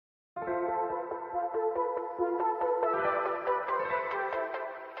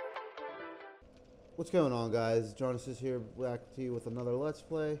What's going on, guys? Jonas is here back to you with another Let's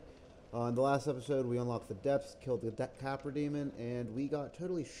Play. In the last episode, we unlocked the depths, killed the Capra Demon, and we got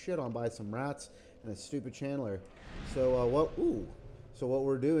totally shit on by some rats and a stupid Chandler. So, what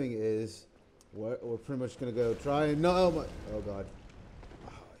we're doing is, we're pretty much gonna go try and, oh god.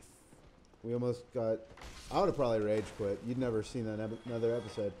 We almost got, I would have probably rage quit. You'd never seen another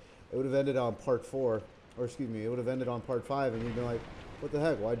episode. It would have ended on part 4, or excuse me, it would have ended on part 5, and you'd be like, what the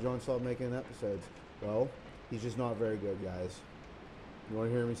heck, why'd John stop making episodes? Well, he's just not very good, guys. You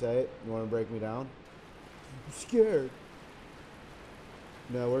want to hear me say it? You want to break me down? I'm scared.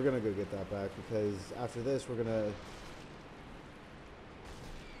 No, we're going to go get that back, because after this, we're going to...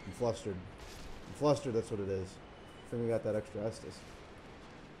 I'm flustered. I'm flustered, that's what it is. I think we got that extra Estus.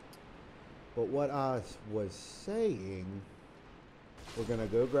 But what I was saying, we're going to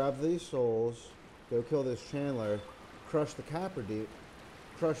go grab these souls, go kill this Chandler, crush the Capra Demon,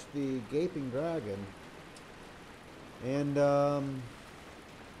 crush the gaping dragon, and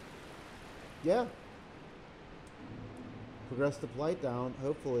yeah, progress the Blighttown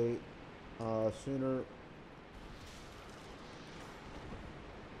hopefully sooner.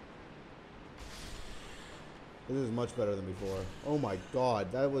 This is much better than before. Oh my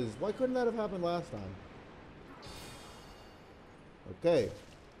god, that was, why couldn't that have happened last time? Okay.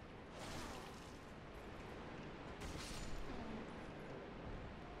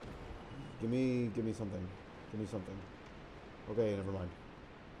 Give me something. Give me something. Okay, never mind.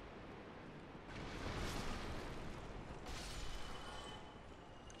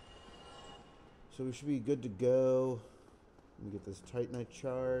 So we should be good to go. Let me get this Titanite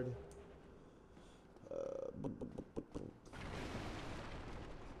shard.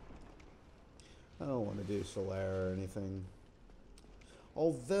 I don't want to do Solaire or anything.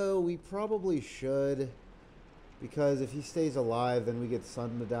 Although we probably should. Because if he stays alive, then we get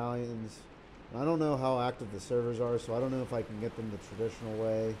Sun Medallions. I don't know how active the servers are, so I don't know if I can get them the traditional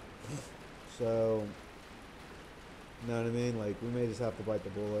way. So, you know what I mean? Like, we may just have to bite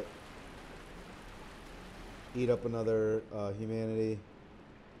the bullet. Eat up another humanity.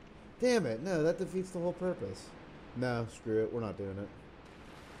 Damn it, no, that defeats the whole purpose. No, screw it, we're not doing it.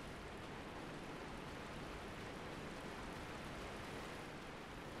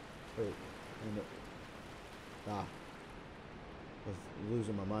 Wait, I was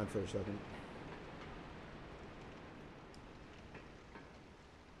losing my mind for a second.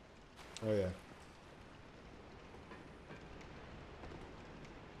 Oh yeah.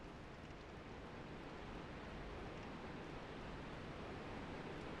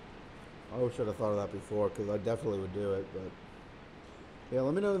 I should have thought of that before, because I definitely would do it, but yeah,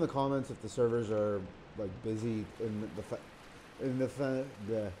 let me know in the comments if the servers are like busy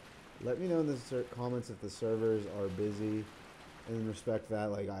let me know in the comments if the servers are busy in respect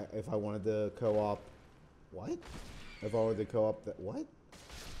that, like, if I wanted to co-op, what? If I wanted to co-op that, what?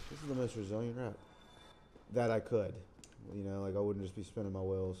 This is the most resilient rap. That I could. You know, like, I wouldn't just be spinning my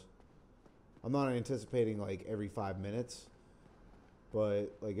wheels. I'm not anticipating, like, every 5 minutes.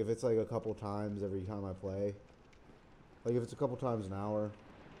 But, like, if it's, like, a couple times every time I play. Like, if it's a couple times an hour.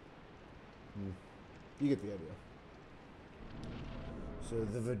 You get the idea. So,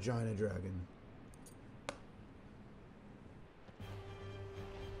 the Vagina Dragon.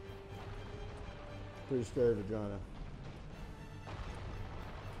 Pretty scary vagina.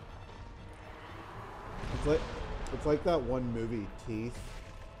 It's like that one movie, Teeth,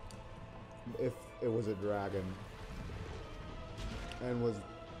 if it was a dragon. And was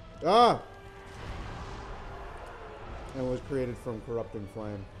created from corrupting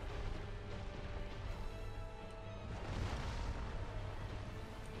flame.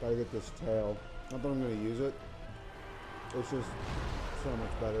 Gotta get this tail. Not that I'm gonna use it. It's just so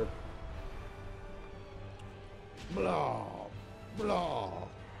much better. Blah, blah,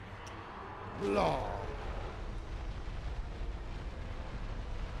 blah.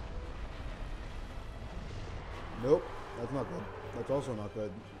 Nope, that's not good. That's also not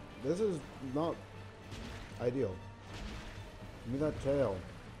good. This is not ideal. Give me that tail.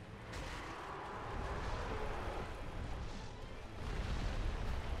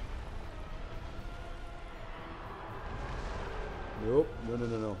 Nope. No, no,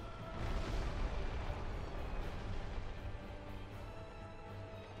 no, no.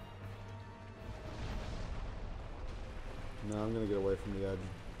 No, I'm gonna get away from the edge.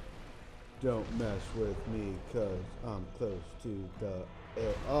 Don't mess with me, cause I'm close to the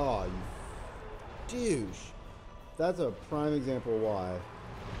air. Oh, you douche. That's a prime example of why.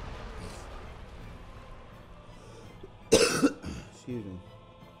 Excuse me.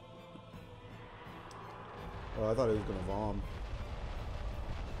 Oh, I thought he was gonna vom.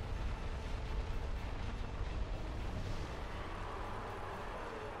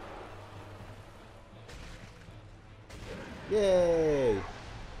 Yay!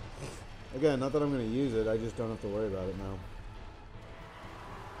 Again, not that I'm going to use it, I just don't have to worry about it now.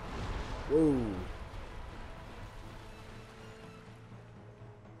 Whoa!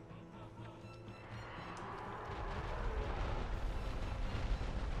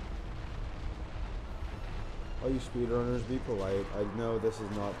 All you speedrunners, be polite. I know this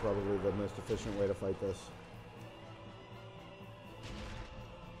is not probably the most efficient way to fight this.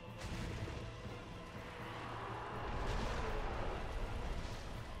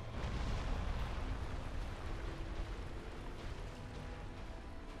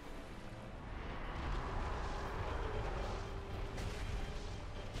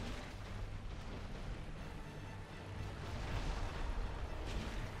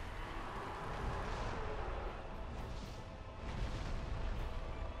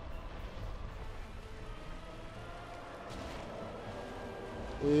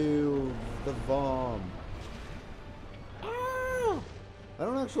 Ew, the bomb. Ah! I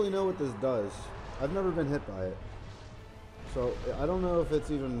don't actually know what this does. I've never been hit by it. So, I don't know if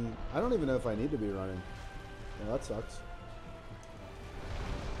it's even... I don't even know if I need to be running. Well, that sucks.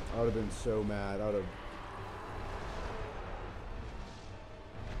 I would have been so mad. I would have...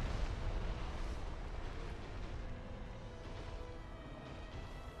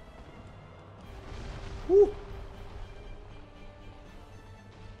 Woo!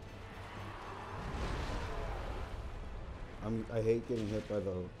 I hate getting hit by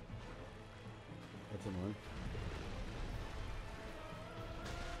the... That's annoying.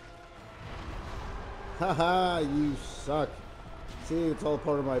 Haha, you suck. See, it's all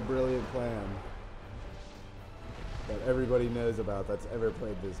part of my brilliant plan that everybody knows about that's ever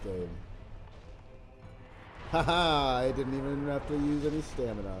played this game. Haha, I didn't even have to use any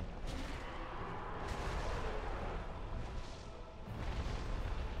stamina.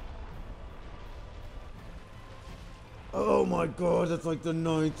 Oh my god, that's like the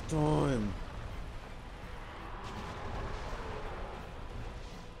 9th time.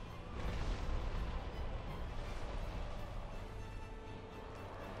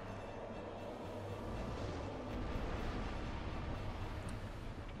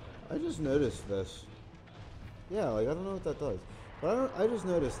 I just noticed this. Yeah, like, I don't know what that does. But I just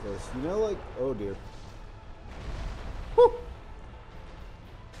noticed this. You know, like, oh dear. Whew.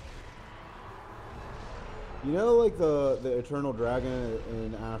 You know, like, the Eternal Dragon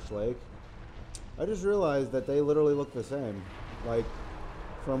in Ash Lake? I just realized that they literally look the same. Like,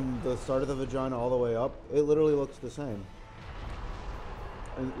 from the start of the vagina all the way up, it literally looks the same.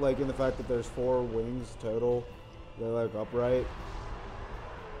 And, like, in the fact that there's 4 wings total, they're, like, upright.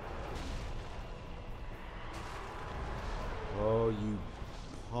 Oh, you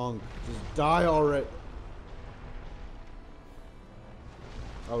punk. Just die already.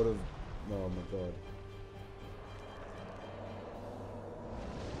 I would have... Oh, my God.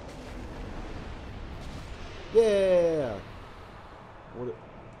 Yeah! What,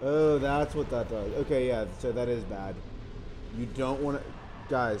 oh, that's what that does. Okay, yeah, so that is bad. You don't want to...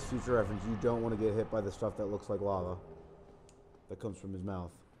 Guys, future reference, you don't want to get hit by the stuff that looks like lava. That comes from his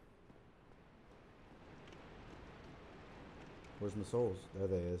mouth. Where's my souls? There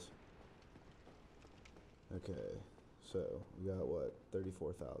they is. Okay, so we got what?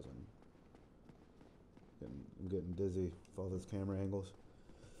 34,000. I'm getting dizzy with all those camera angles.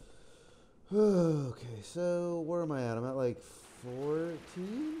 Okay, so where am I at? I'm at like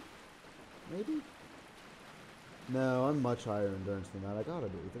 14? Maybe? No, I'm much higher endurance than that. I gotta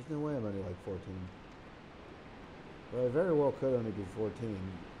be. There's no way I'm only like 14. But I very well could only be 14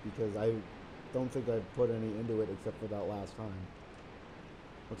 because I don't think I've put any into it except for that last time.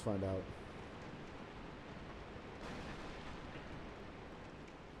 Let's find out.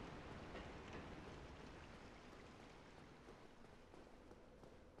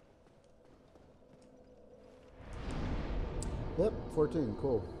 Yep, 14,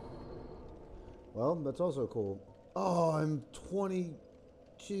 cool. Well, that's also cool. Oh, I'm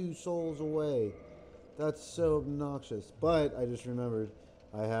 22 souls away. That's so obnoxious. But I just remembered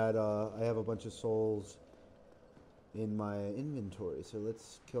I have a bunch of souls in my inventory. So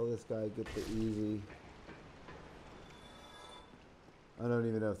let's kill this guy, get the easy. I don't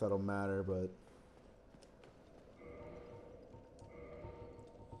even know if that'll matter, but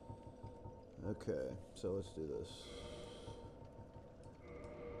okay, so let's do this.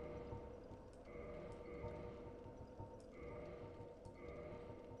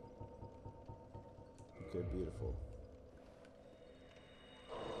 Okay, beautiful.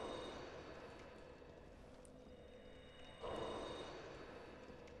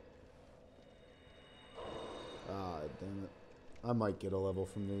 Ah, damn it. I might get a level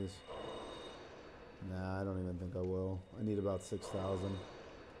from these. Nah, I don't even think I will. I need about 6,000.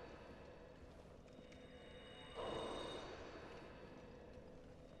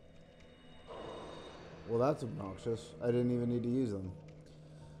 Well, that's obnoxious. I didn't even need to use them.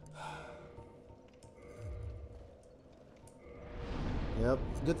 Yep.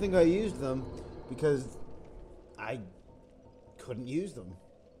 Good thing I used them because I couldn't use them.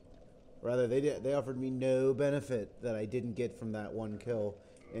 Rather, they offered me no benefit that I didn't get from that one kill,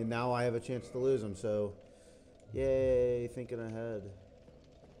 and now I have a chance to lose them. So, yay! Thinking ahead.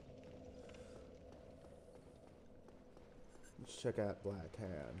 Let's check out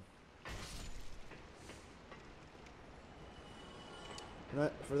Blighttown.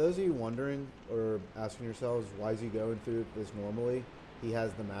 For those of you wondering or asking yourselves why is he going through this normally, he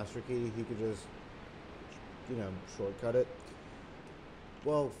has the master key. He could just, shortcut it.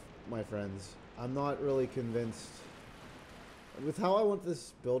 Well, my friends, I'm not really convinced. With how I want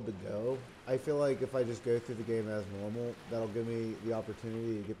this build to go, I feel like if I just go through the game as normal, that'll give me the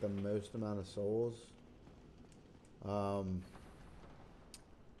opportunity to get the most amount of souls.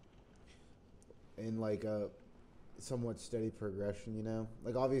 In like a somewhat steady progression, you know?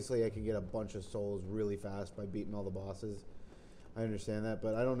 Like, obviously I can get a bunch of souls really fast by beating all the bosses. I understand that,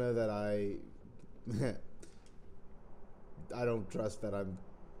 but I don't know that I don't trust that I'm,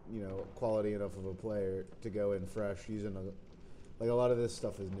 quality enough of a player to go in fresh using a lot of this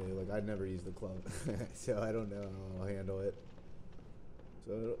stuff is new. Like, I'd never used the club, so I don't know how I'll handle it.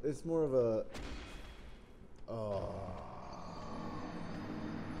 So it's more of a, oh,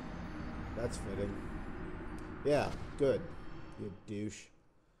 that's fitting. Yeah, good. You douche.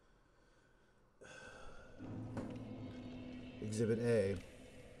 Exhibit A.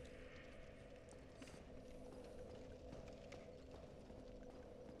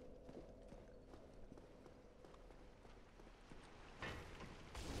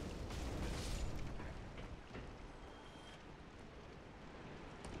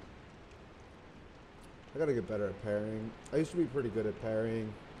 I gotta get better at parrying. I used to be pretty good at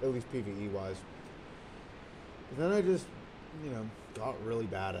parrying, at least PvE wise. But then I just, got really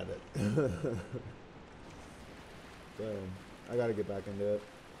bad at it. So, I gotta get back into it.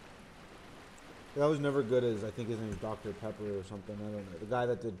 I was never good as, I think his name is Dr. Pepper or something, I don't know. The guy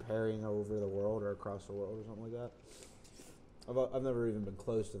that did parrying over the world or across the world or something like that. I've never even been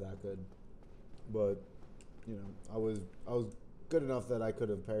close to that good. But, I was good enough that I could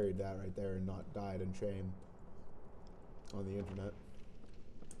have parried that right there and not died in shame on the internet.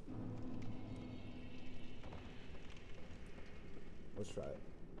 Let's try it.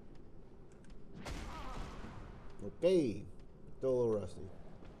 Okay. Still a little rusty.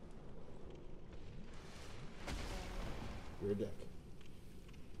 You're a dick.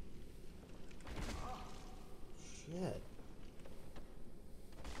 Shit.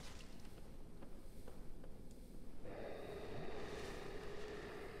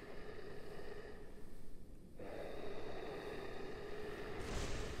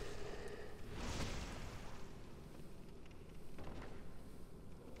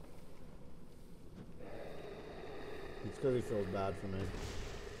 It's because he feels bad for me.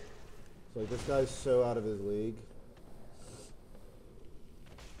 It's like, this guy's so out of his league.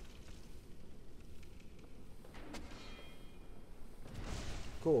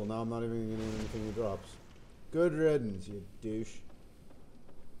 Cool, now I'm not even getting anything he drops. Good riddance, you douche.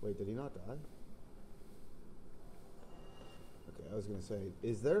 Wait, did he not die? Okay, I was gonna say,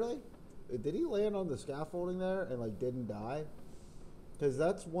 is there like, did he land on the scaffolding there and like didn't die? Because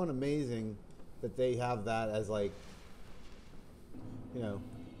that's one amazing that they have that as like,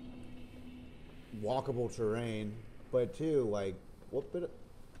 walkable terrain, but two, like, whoop it.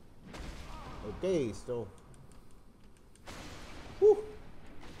 Okay, still. Whew.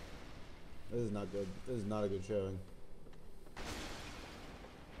 This is not good. This is not a good showing.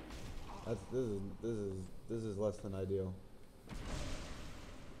 This is less than ideal.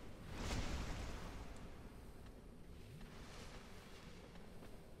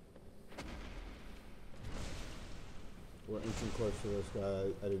 We're inching close to this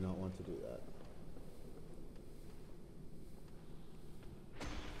guy. I do not want to do that.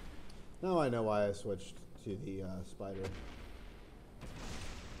 Now I know why I switched to the spider.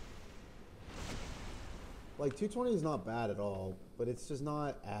 Like, 220 is not bad at all, but it's just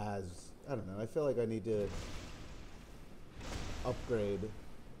not as, I don't know, I feel like I need to upgrade.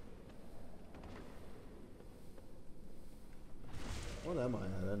 What am I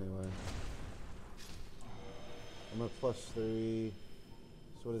at anyway? I'm at +3.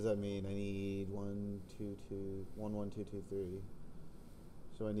 So what does that mean? I need 1, 2, 2, 1, 1, 2, 2, 3.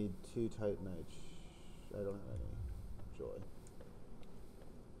 So I need 2 Titanites. I don't have any joy.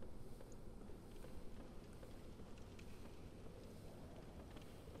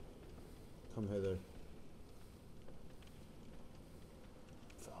 come hither.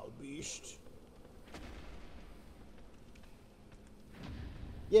 Foul beast.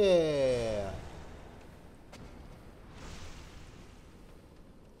 Yeah.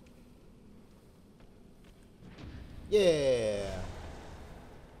 Yeah.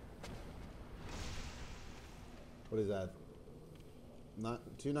 What is that? Not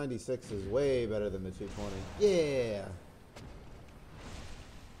 296 is way better than the 220. Yeah.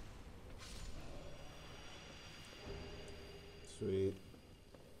 Sweet.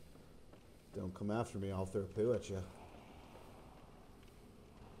 Don't come after me, I'll throw poo at you.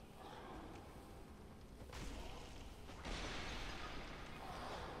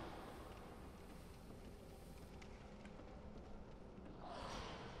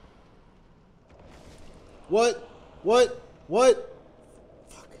 What? What? What?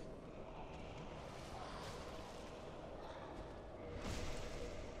 Fuck.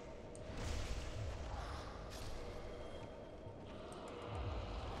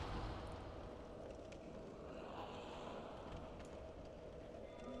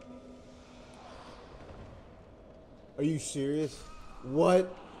 Are you serious?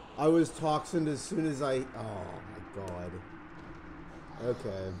 What? I was toxined as soon as I... Oh my god.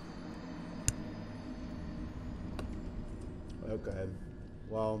 Okay. Okay.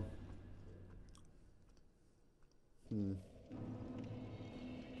 Well.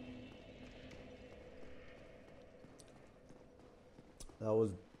 That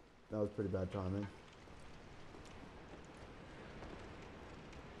was pretty bad timing.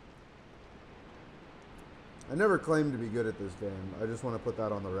 I never claimed to be good at this game. I just want to put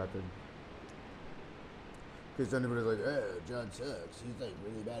that on the record. In case anybody's like, "Hey, John sucks. He's like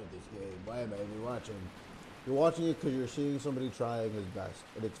really bad at this game. Why am I even watching?" You're watching it because you're seeing somebody trying his best,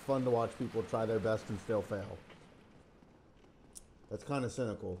 and it's fun to watch people try their best and still fail. That's kind of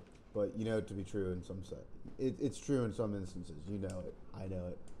cynical, but you know it to be true in some sense. It's true in some instances. You know it. I know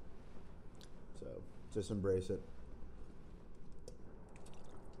it. So just embrace it.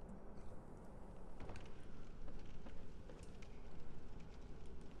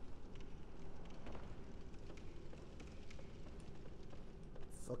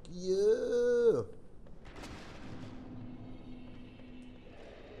 Fuck you.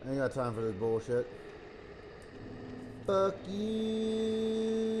 I ain't got time for this bullshit. Fuck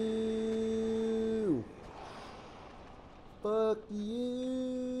you. Fuck you.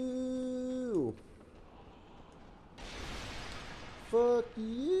 Fuck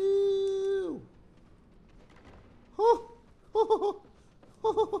you.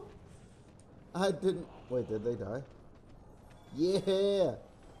 I didn't. Wait, did they die? Yeah.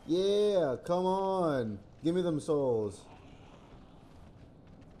 Yeah. Come on. Give me them souls.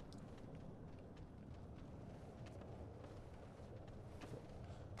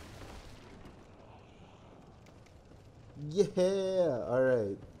 Yeah. All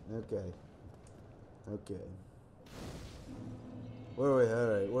right. Okay. Okay. Where are we? All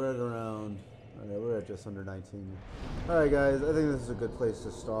right. We're at around. All right. We're at just under 19. All right, guys. I think this is a good place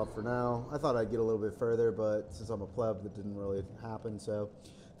to stop for now. I thought I'd get a little bit further, but since I'm a pleb, that didn't really happen. So,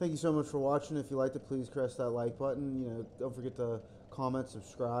 thank you so much for watching. If you liked it, please press that like button. You know, don't forget to comment,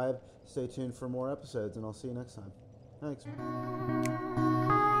 subscribe. Stay tuned for more episodes, and I'll see you next time. Thanks.